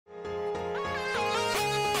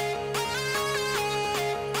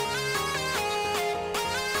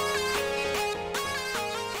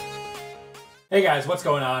Hey guys, what's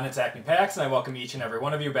going on? It's Acme Packs, and I welcome each and every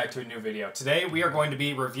one of you back to a new video. Today we are going to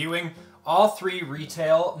be reviewing all three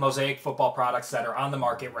retail Mosaic football products that are on the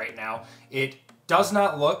market right now. It does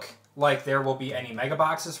not look like there will be any mega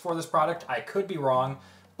boxes for this product. I could be wrong,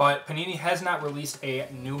 but Panini has not released a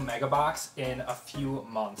new mega box in a few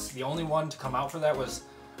months. The only one to come out for that was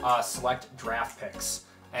Select Draft Picks.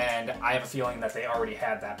 And I have a feeling that they already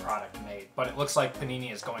had that product made. But it looks like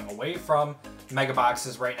Panini is going away from mega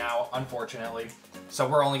boxes right now, unfortunately. So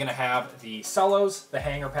we're only going to have the Cellos, the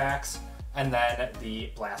hanger packs, and then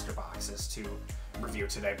the blaster boxes to review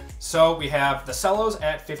today. So we have the Cellos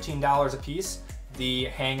at $15 a piece, the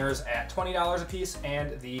hangers at $20 a piece,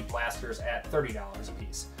 and the blasters at $30 a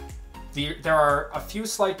piece. There are a few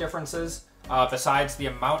slight differences besides the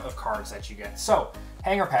amount of cards that you get. So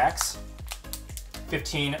hanger packs,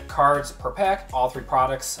 15 cards per pack. All three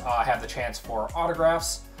products have the chance for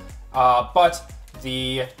autographs, but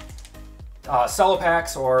the Cello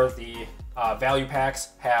packs or the value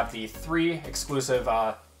packs have the 3 exclusive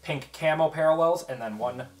pink camo parallels and then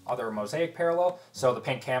 1 other Mosaic parallel. So the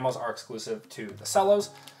pink camos are exclusive to the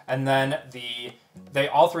Cellos, and then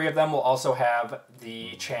all 3 of them will also have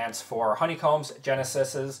the chance for Honeycombs,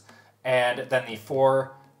 Genesises, and then the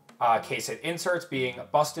 4 case hit inserts being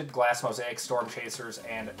Busted, Glass Mosaic, Storm Chasers,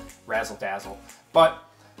 and Razzle-Dazzle. But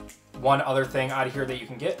one other thing out of here that you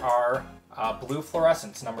can get are blue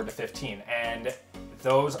fluorescents numbered to 15, and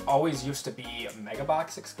those always used to be Mega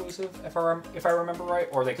Box exclusive, if I remember right,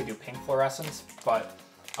 or they could do pink fluorescents, but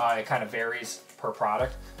it kind of varies per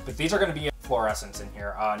product. But these are going to be fluorescents in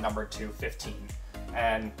here, numbered to 15.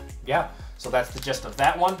 And yeah, so that's the gist of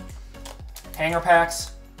that one. Hanger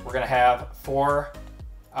packs, we're going to have 4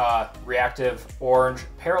 reactive orange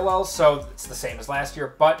parallels, so it's the same as last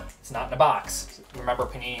year, but it's not in a box. Remember,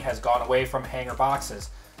 Panini has gone away from hanger boxes.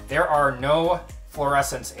 There are no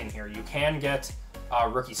fluorescents in here. You can get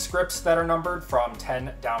rookie scripts that are numbered from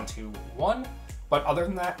 10 down to 1, but other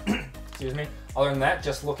than that, excuse me, other than that,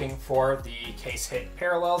 just looking for the case hit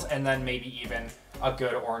parallels and then maybe even a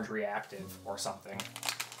good orange reactive or something,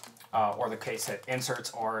 or the case hit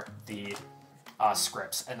inserts or the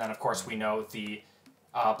scripts. And then of course we know the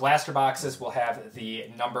blaster boxes will have the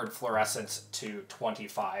numbered fluorescents to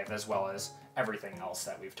 25, as well as everything else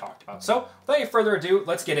that we've talked about. So without any further ado,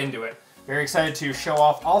 let's get into it. Very excited to show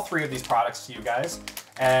off all 3 of these products to you guys,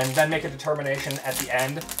 and then make a determination at the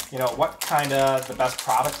end, you know, what kind of the best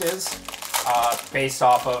product is, based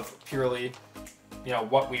off of purely, you know,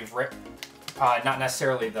 what we've ripped, not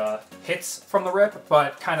necessarily the hits from the rip,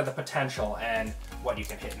 but kind of the potential and what you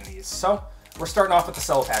can hit in these. So we're starting off with the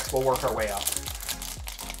Cello packs. We'll work our way up.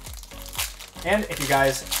 And if you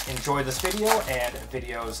guys enjoy this video and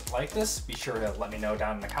videos like this, be sure to let me know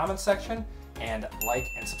down in the comments section, and like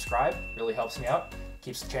and subscribe. Really helps me out,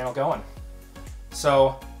 keeps the channel going.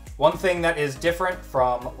 So one thing that is different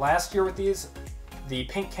from last year with these, the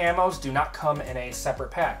pink camos do not come in a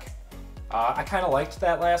separate pack. I kind of liked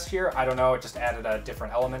that last year. I don't know, it just added a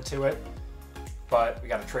different element to it. But we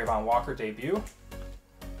got a Trayvon Walker debut,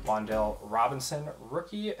 Wan'Dale Robinson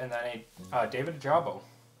rookie, and then a David Ajabo.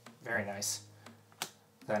 Very nice.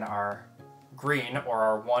 Then our green, or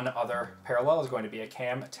our one other parallel, is going to be a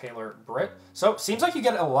Cam Taylor Britt. So seems like you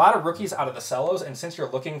get a lot of rookies out of the Cellos, and since you're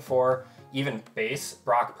looking for even base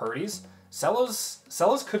Brock Purdy's,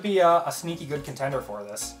 Cellos could be a sneaky good contender for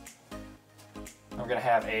this. And we're going to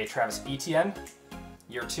have a Travis Etienne,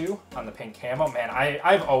 year 2, on the pink camo. Man,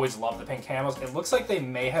 I've always loved the pink camos. It looks like they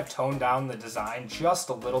may have toned down the design just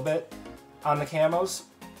a little bit on the camos.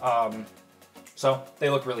 So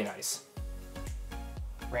they look really nice.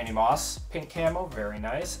 Randy Moss, pink camo, very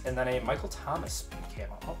nice. And then a Michael Thomas pink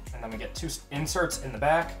camo. Oh, and then we get 2 inserts in the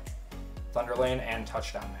back, Thunderlane and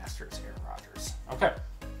Touchdown Masters, Aaron Rodgers. Okay,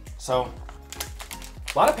 so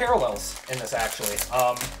a lot of parallels in this actually.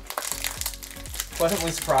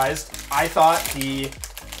 Pleasantly surprised. I thought the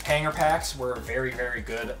hanger packs were very, very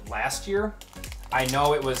good last year. I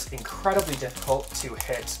know it was incredibly difficult to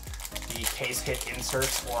hit the case hit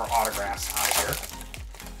inserts or autographs out here,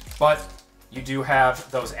 but you do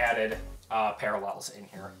have those added parallels in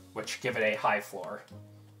here, which give it a high floor.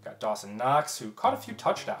 Got Dawson Knox, who caught a few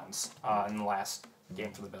touchdowns in the last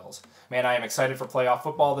game for the Bills. Man, I am excited for playoff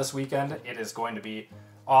football this weekend. It is going to be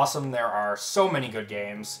awesome. There are so many good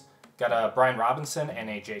games. Got a Brian Robinson and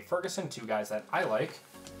a Jay Ferguson, 2 guys that I like.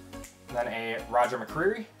 And then a Roger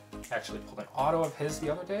McCreary. Actually pulled an auto of his the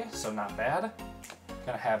other day, so not bad.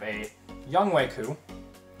 Gonna have a Young Wei-Koo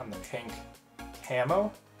on the pink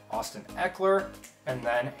camo, Austin Eckler, and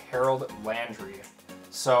then Harold Landry.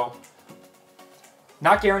 So,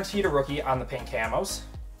 not guaranteed a rookie on the pink camos,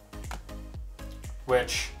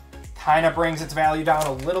 which kind of brings its value down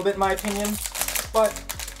a little bit in my opinion, but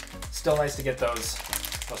still nice to get those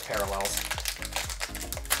parallels.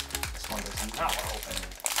 This one does not want to open.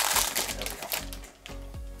 There we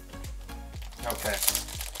go. Okay.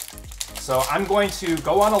 So I'm going to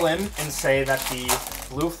go on a limb and say that the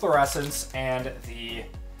blue fluorescents and the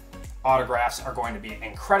autographs are going to be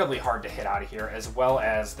incredibly hard to hit out of here, as well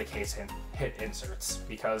as the case hit inserts,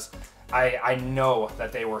 because I know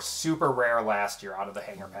that they were super rare last year out of the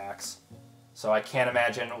hanger packs. So I can't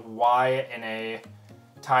imagine why in a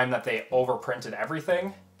time that they overprinted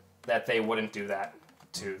everything that they wouldn't do that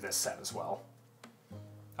to this set as well.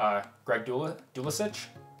 Greg Dulisic,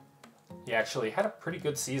 he actually had a pretty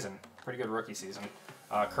good season, pretty good rookie season.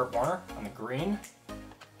 Kurt Warner on the green.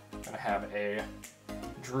 Gonna have a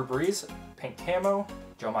Drew Brees, pink camo,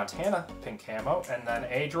 Joe Montana, pink camo, and then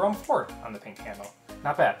a Jerome Ford on the pink camo.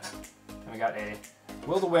 Not bad. And we got a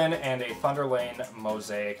Will to Win and a Thunder Lane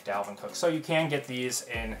Mosaic Dalvin Cook. So you can get these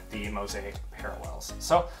in the Mosaic parallels.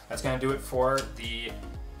 So that's gonna do it for the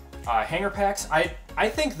hanger packs. I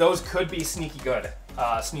think those could be sneaky good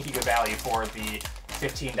value for the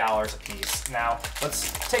 $15 a piece. Now,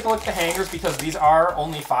 let's take a look at the hangers because these are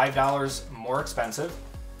only $5 more expensive.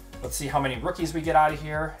 Let's see how many rookies we get out of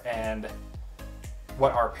here and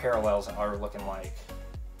what our parallels are looking like.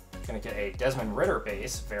 Gonna get a Desmond Ridder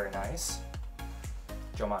base, very nice.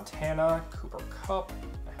 Joe Montana, Cooper Kupp.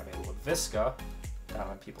 I have a LaVisca,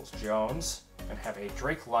 Donovan Peoples-Jones. Gonna have a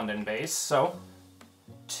Drake London base. So,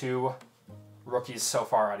 2 rookies so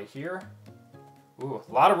far out of here. Ooh,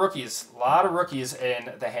 a lot of rookies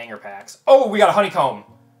in the hanger packs. Oh, we got a Honeycomb.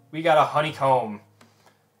 We got a Honeycomb.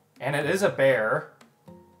 And it is a bear.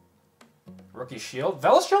 Rookie shield.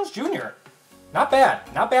 Velus Jones Jr. Not bad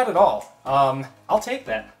at all. I'll take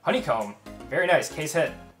that. Honeycomb. Very nice. Case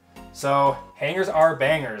hit. So, hangers are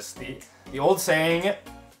bangers. The old saying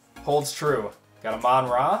holds true. Got a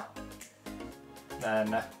Mon-Ra.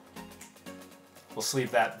 Then we'll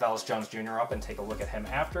sleeve that Velus Jones Jr. up and take a look at him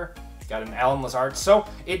after. Got an Allen Lazard. So,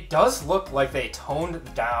 it does look like they toned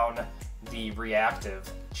down the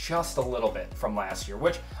reactive just a little bit from last year,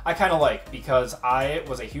 which I kind of like because I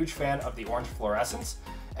was a huge fan of the orange fluorescents,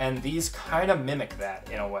 and these kind of mimic that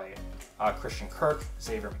in a way. Christian Kirk,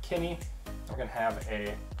 Xavier McKinney. We're going to have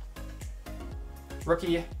a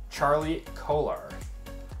rookie Charlie Kolar.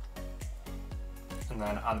 And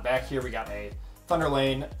then on the back here, we got a Thunder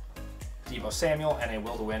Lane Deebo Samuel and a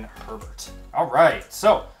Will to Win Herbert. All right,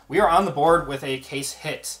 so we are on the board with a case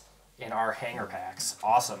hit in our hanger packs.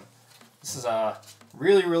 Awesome. This is a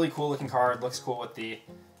really, really cool looking card. Looks cool with the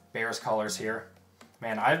Bears colors here.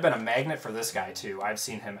 Man, I've been a magnet for this guy too. I've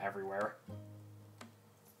seen him everywhere.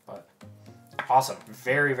 But awesome.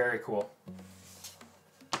 Very, very cool.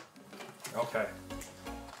 Okay.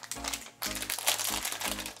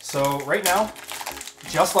 So right now,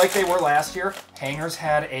 just like they were last year, hangers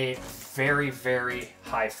had a very, very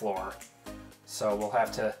high floor. So we'll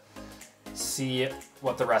have to see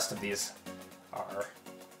what the rest of these are.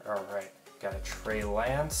 All right, got a Trey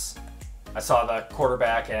Lance. I saw the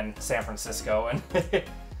quarterback in San Francisco, and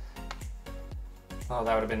oh,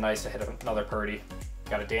 that would have been nice to hit another Purdy.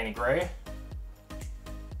 Got a Danny Gray,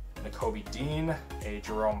 Nakobe Dean, a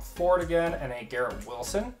Jerome Ford again, and a Garrett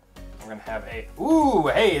Wilson. We're gonna have a, ooh,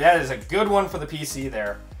 hey, that is a good one for the PC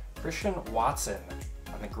there. Christian Watson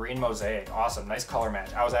on the green Mosaic. Awesome, nice color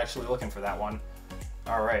match. I was actually looking for that one.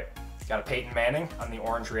 All right, got a Peyton Manning on the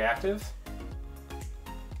orange reactive.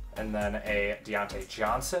 And then a Deontay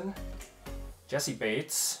Johnson, Jesse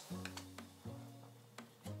Bates,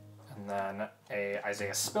 and then a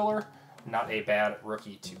Isaiah Spiller. Not a bad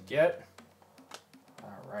rookie to get.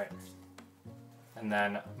 All right. And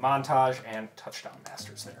then Montage and Touchdown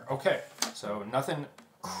Masters there. Okay, so nothing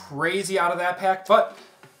crazy out of that pack, but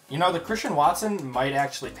you know, the Christian Watson might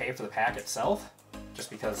actually pay for the pack itself, just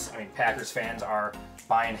because, I mean, Packers fans are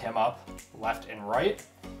buying him up left and right.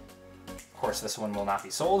 Of course, this one will not be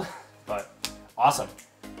sold, but awesome.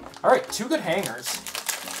 All right, 2 good hangers.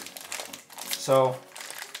 So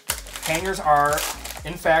hangers are,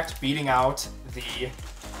 in fact, beating out the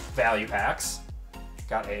value packs.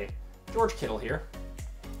 Got a George Kittle here.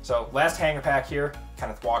 So last hanger pack here,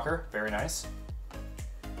 Kenneth Walker, very nice.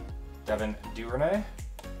 Devin Duvernay,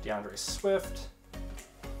 DeAndre Swift.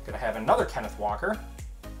 Gonna have another Kenneth Walker.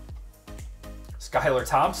 Skylar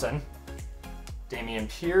Thompson, Damian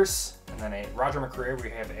Pierce, and then a Roger McCreary. We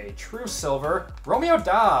have a true silver, Romeo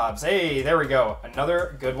Doubs. Hey, there we go.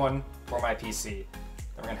 Another good one for my PC. Then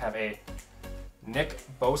we're gonna have a Nick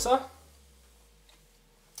Bosa.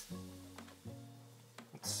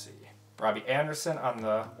 Let's see. Robbie Anderson on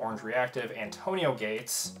the orange reactive, Antonio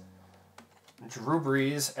Gates, Drew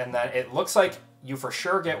Brees, and then it looks like you for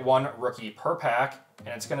sure get one rookie per pack, and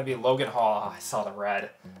it's going to be Logan Hall. Oh, I saw the red.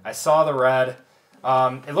 I saw the red.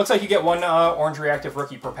 It looks like you get one orange reactive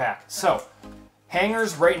rookie per pack. So,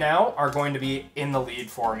 hangers right now are going to be in the lead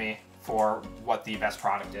for me for what the best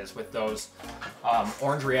product is with those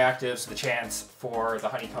orange reactives, the chance for the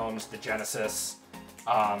honeycombs, the Genesis,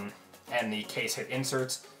 and the case hit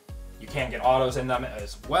inserts. You can get autos in them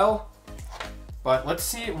as well. But let's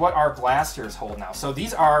see what our blasters hold now. So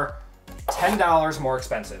these are $10 more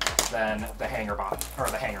expensive than the hanger or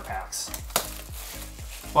the hanger packs.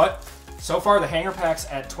 But so far the hanger packs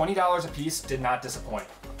at $20 a piece did not disappoint.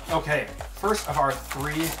 Okay, first of our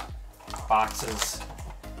 3 boxes,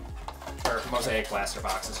 or Mosaic blaster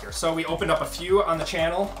boxes here. So we opened up a few on the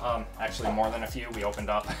channel, actually more than a few. We opened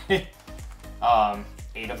up 8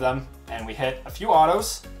 of them, and we hit a few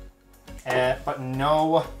autos, but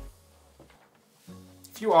no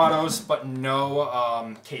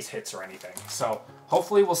case hits or anything. So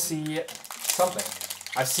hopefully we'll see something.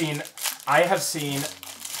 I have seen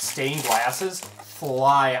stained glasses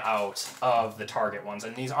fly out of the Target ones,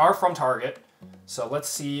 and these are from Target. So let's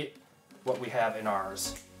see what we have in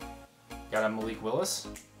ours. Got a Malik Willis,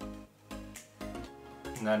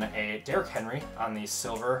 and then a Derrick Henry on the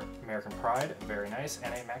silver American Pride, very nice,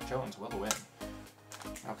 and a Mac Jones will win.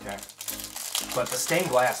 Okay. But the stained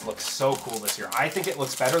glass looks so cool this year. I think it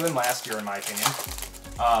looks better than last year in my opinion.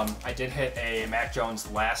 I did hit a Mac Jones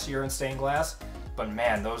last year in stained glass, but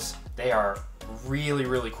man, they are really,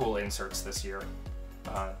 really cool inserts this year.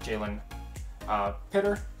 Jalen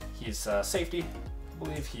Pitter, he's safety, I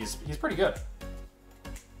believe he's pretty good.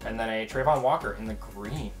 And then a Trayvon Walker in the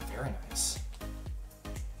green, very nice.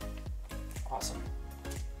 Awesome.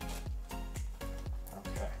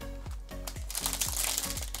 Okay.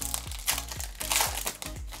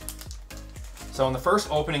 So in the first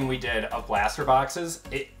opening we did of blaster boxes,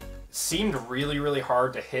 it seemed really, really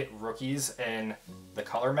hard to hit rookies in the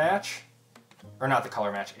color match. Or not the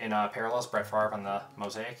color match, in parallels, Brett Favre on the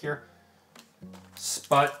Mosaic here.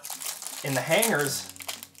 But in the hangers,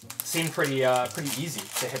 it seemed pretty easy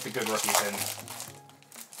to hit the good rookies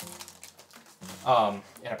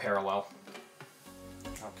in a parallel.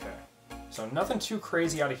 Okay, so nothing too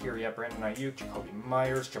crazy out of here yet. Brandon Ayuk, Jacoby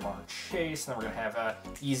Myers, Jamar Chase, and then we're gonna have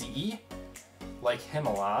Eazy-E, like him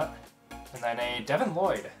a lot, and then a Devin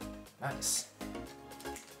Lloyd, nice.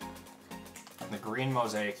 The green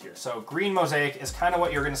mosaic here. So green mosaic is kind of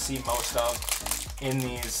what you're going to see most of in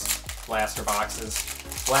these blaster boxes.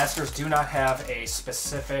 Blasters do not have a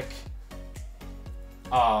specific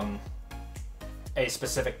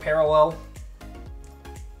parallel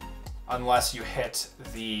unless you hit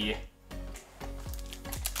the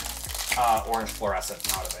orange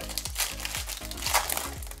fluorescent out of it.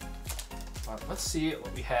 But let's see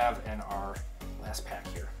what we have in our last pack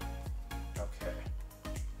here. Okay.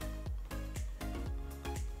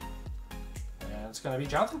 It's going to be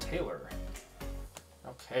Jonathan Taylor.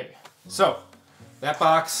 Okay, so that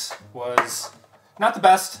box was not the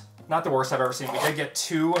best, not the worst I've ever seen. We did get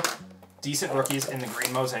 2 decent rookies in the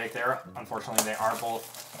green mosaic there. Unfortunately, they are both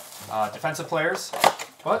defensive players,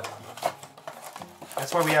 but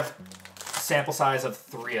that's why we have a sample size of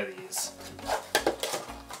 3 of these.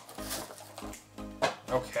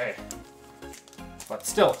 Okay, but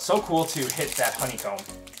still, so cool to hit that honeycomb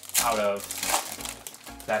out of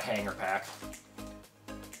that hanger pack.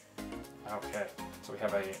 Okay, so we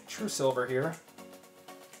have a true silver here,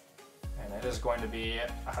 and it is going to be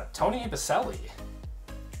Tony Baselli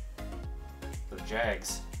for the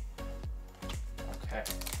Jags. Okay.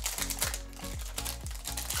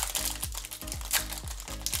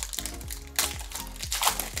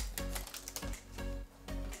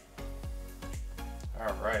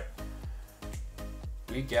 All right.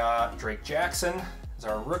 We got Drake Jackson as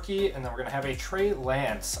our rookie, and then we're going to have a Trey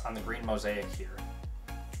Lance on the green mosaic here.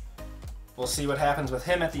 We'll see what happens with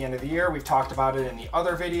him at the end of the year. We've talked about it in the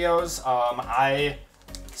other videos. I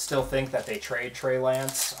still think that they trade Trey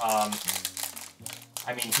Lance. I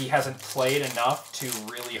mean, he hasn't played enough to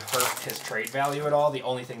really hurt his trade value at all. The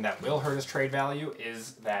only thing that will hurt his trade value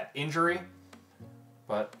is that injury.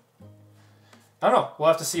 But I don't know. We'll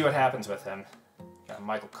have to see what happens with him. Got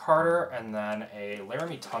Michael Carter and then a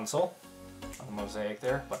Laramie Tunsil on the mosaic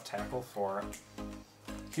there, left tackle for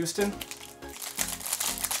Houston.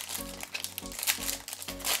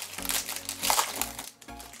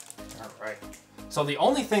 Right. So the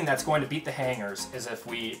only thing that's going to beat the hangers is if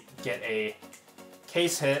we get a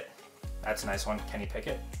case hit. That's a nice one. Kenny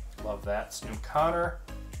Pickett. Love that. Snoop Connor.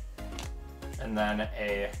 And then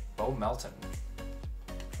a Bo Melton.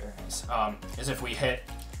 Very nice. Is if we hit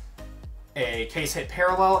a case hit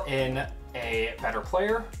parallel in a better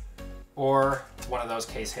player or one of those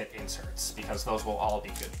case hit inserts, because those will all be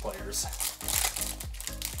good players.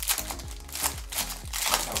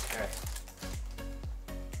 Okay.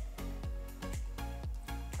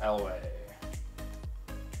 Elway.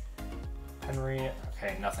 Henry.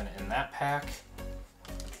 Okay, nothing in that pack.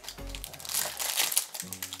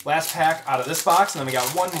 Last pack out of this box, and then we got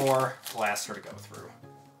one more blaster to go through.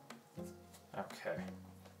 Okay.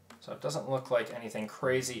 So it doesn't look like anything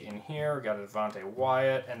crazy in here. We got a Devontae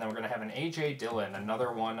Wyatt, and then we're going to have an A.J. Dillon,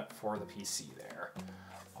 another one for the PC there.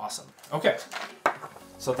 Awesome. Okay.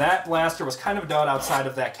 So that blaster was kind of dud outside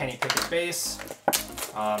of that Kenny Pickett base.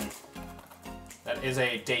 That is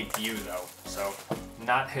a debut, though, so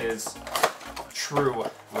not his true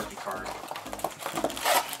rookie card.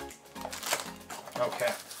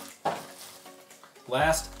 Okay.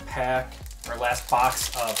 Last pack, or last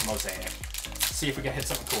box of Mosaic. See if we can hit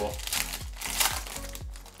something cool.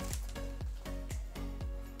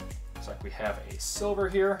 Looks like we have a silver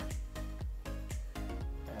here.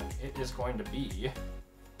 And it is going to be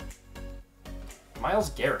Myles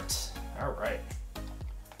Garrett. All right.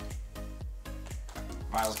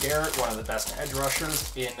 Myles Garrett, one of the best edge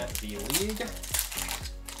rushers in the league.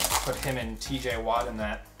 Put him and TJ Watt in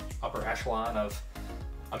that upper echelon of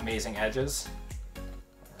amazing edges.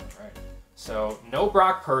 All right. So no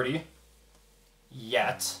Brock Purdy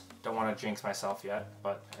yet. Don't want to jinx myself yet,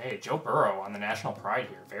 but hey, Joe Burrow on the national pride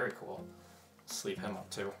here. Very cool. Sleeve him up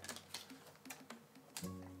too.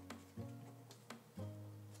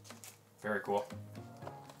 Very cool.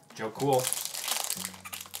 Joe Cool.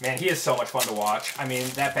 Man, he is so much fun to watch. I mean,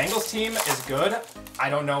 that Bengals team is good. I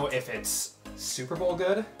don't know if it's Super Bowl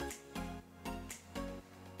good.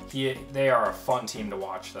 They are a fun team to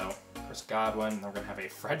watch, though. Chris Godwin. They're going to have a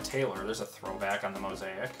Fred Taylor. There's a throwback on the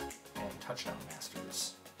Mosaic. And Touchdown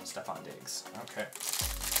Masters. Stephon Diggs. Okay.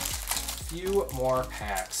 A few more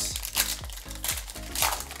packs.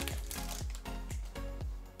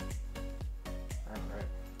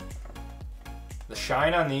 The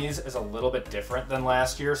shine on these is a little bit different than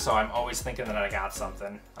last year, so I'm always thinking that I got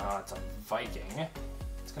something. It's a Viking.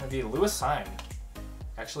 It's going to be Lewis Sign.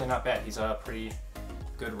 Actually, not bad. He's a pretty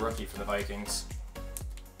good rookie for the Vikings.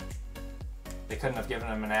 They couldn't have given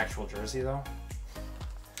him an actual jersey, though.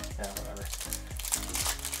 Yeah, whatever.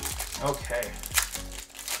 Okay.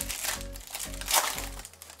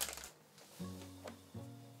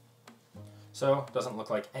 So, doesn't look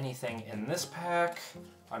like anything in this pack,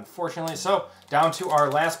 unfortunately. So, down to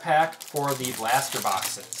our last pack for the blaster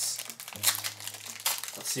boxes.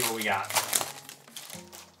 Let's see what we got.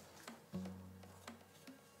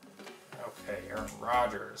 Okay, Aaron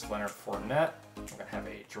Rodgers, Leonard Fournette. We're going to have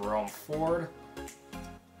a Jerome Ford.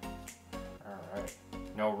 Alright,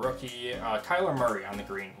 no rookie. Kyler Murray on the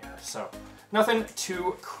green here. So, nothing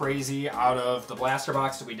too crazy out of the blaster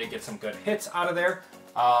box. We did get some good hits out of there.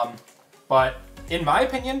 But in my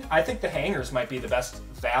opinion, I think the hangers might be the best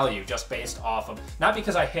value just based off of, not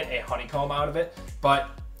because I hit a honeycomb out of it,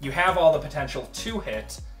 but you have all the potential to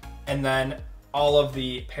hit and then all of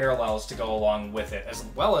the parallels to go along with it, as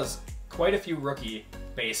well as quite a few rookie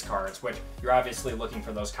base cards, which you're obviously looking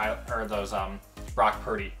for those Brock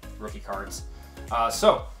Purdy rookie cards.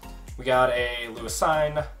 So we got a Lewis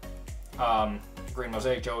Sign, Green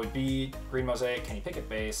Mosaic, Joey B, Green Mosaic, Kenny Pickett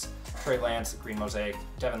base, Trey Lance, Green Mosaic,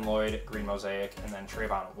 Devin Lloyd, Green Mosaic, and then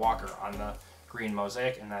Trayvon Walker on the Green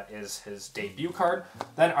Mosaic, and that is his debut card.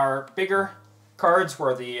 Then our bigger cards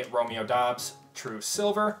were the Romeo Doubs True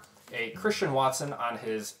Silver, a Christian Watson on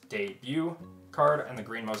his debut card, and the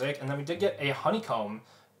Green Mosaic, and then we did get a Honeycomb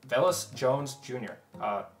Velus Jones Jr.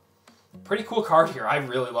 Pretty cool card here. I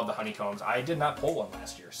really love the Honeycombs. I did not pull one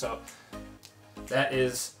last year, so that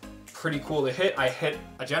is pretty cool to hit. I hit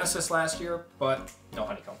a Genesis last year, but no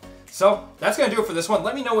Honeycomb. So that's going to do it for this one.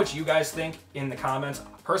 Let me know what you guys think in the comments.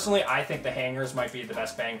 Personally, I think the hangers might be the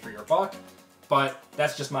best bang for your buck, but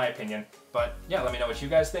that's just my opinion. But yeah, let me know what you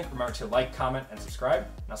guys think. Remember to like, comment, and subscribe,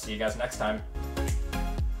 and I'll see you guys next time.